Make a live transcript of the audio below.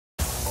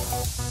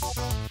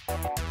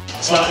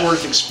It's not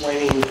worth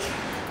explaining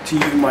to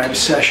you my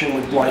obsession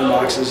with blind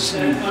boxes.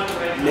 You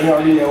may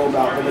already know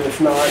about them, and if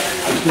not,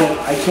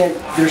 I can't,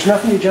 there's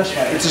nothing to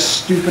justify. It's a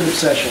stupid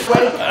obsession.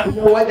 You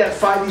know what,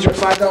 these are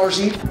 $5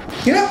 each?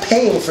 You're not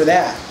paying for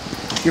that.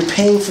 You're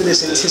paying for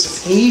this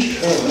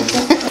anticipation.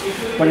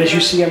 But as you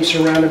see, I'm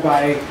surrounded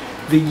by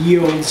the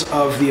yields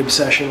of the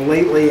obsession.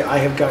 Lately, I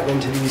have gotten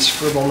into these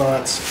Scribble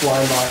Knots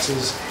blind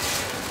boxes,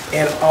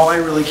 and all I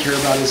really care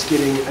about is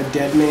getting a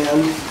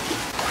Deadman.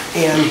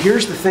 And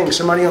here's the thing,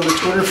 somebody on the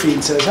Twitter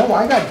feed says, oh,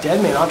 I got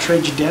Deadman, I'll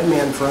trade you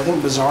Deadman for, I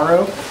think,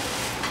 Bizarro.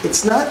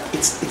 It's not,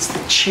 it's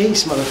the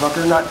chase,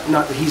 motherfucker. Not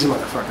that he's a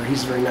motherfucker,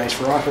 he's very nice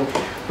for offering,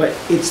 but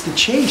it's the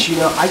chase, you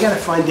know. I gotta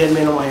find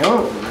Deadman on my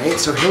own, right?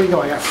 So here we go,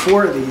 I got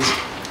 4 of these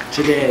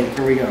today.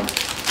 Here we go.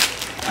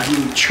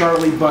 I'm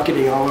Charlie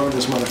bucketing all over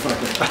this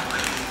motherfucker.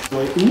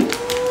 Like,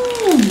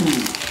 ooh,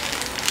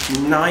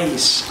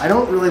 nice. I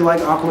don't really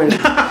like Aquaman.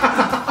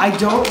 I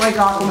don't like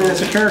Aquaman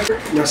as a character.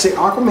 You know, say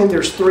Aquaman,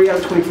 there's 3 out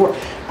of 24.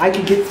 I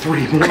could get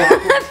 3 more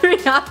Aquaman. 3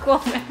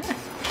 Aquaman.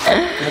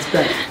 That's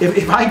bad.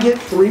 If I get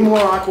 3 more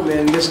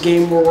Aquaman, this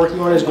game we're working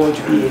on is going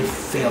to be a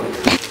failure.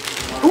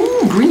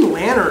 Ooh, Green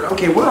Lantern.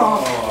 Okay, we're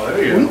off. Oh,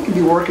 there you go. We could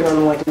be working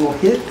on like a little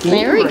hit game.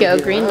 There we go,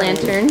 here. Green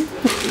Lantern.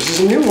 This is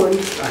a new one.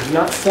 I have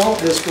not felt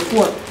this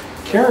before.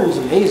 Karen's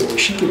amazing.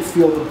 She could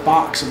feel the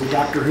box of the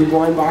Doctor Who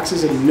blind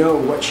boxes and know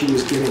what she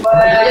was getting.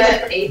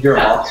 You're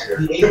off.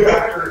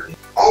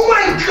 Oh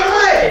my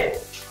god!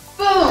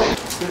 Boom!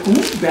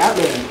 Ooh,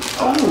 Batman.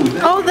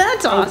 Oh,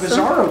 that's awesome.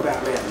 Bizarro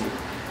Batman.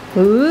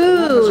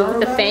 Ooh, Bizarro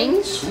the Batman?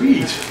 fangs?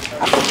 Sweet.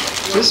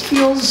 This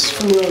feels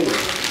familiar.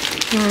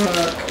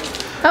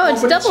 Oh,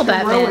 it's double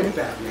Batman.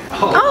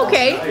 Oh,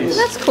 okay. Nice.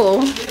 That's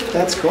cool.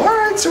 That's cool.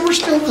 Alright, so we're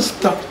still,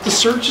 the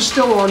search is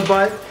still on,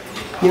 but,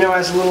 you know,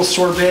 as a little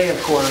sorbet, of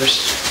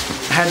course,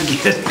 I had to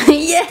get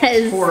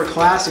Yes. for a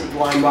classic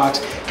blind box.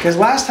 Because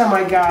last time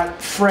I got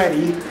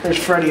Freddy, there's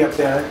Freddy up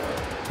there.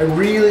 I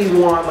really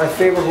want, my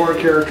favorite horror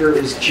character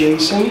is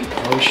Jason.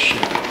 Oh shit.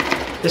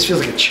 This feels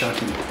like a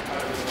Chucky.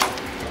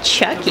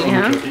 Chucky,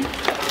 huh?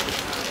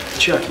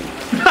 Chucky.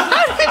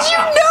 How did you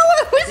know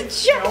it was It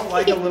Chucky? felt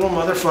like a little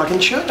motherfucking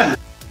Chucky.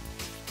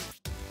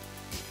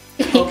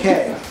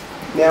 Okay,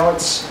 now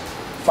it's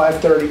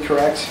 5:30,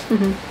 correct?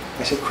 Mm-hmm.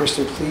 I said,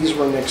 Kristen, please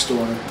run next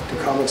door to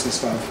comments and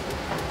stuff.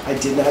 I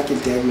did not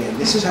get Deadman.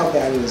 This is how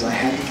bad it is. I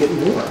have to get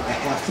more. I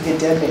have to get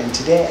Deadman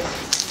today.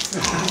 I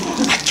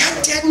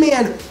got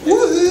Deadman!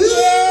 Woohoo!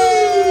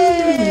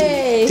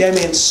 Yay!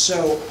 Deadman's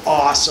so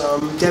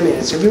awesome. Deadman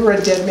is. Have you ever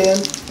read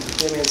Deadman?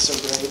 Deadman's so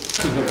great.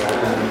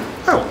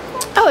 Oh.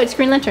 Oh, it's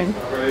Green Lantern.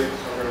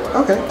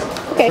 Okay.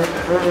 Okay.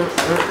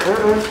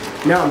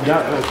 Now I'm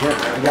done. I don't care. I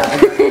got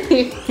Deadman.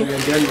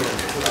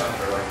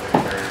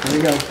 There we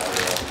go.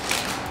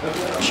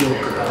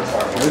 Joker.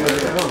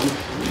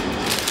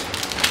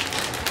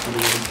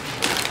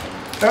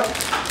 Oh.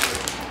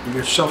 You get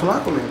yourself an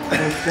Aquaman.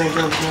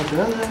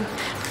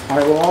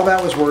 Alright, well, all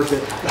that was worth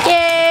it.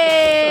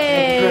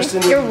 Yay!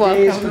 Kristen, You're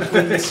welcome.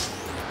 Please.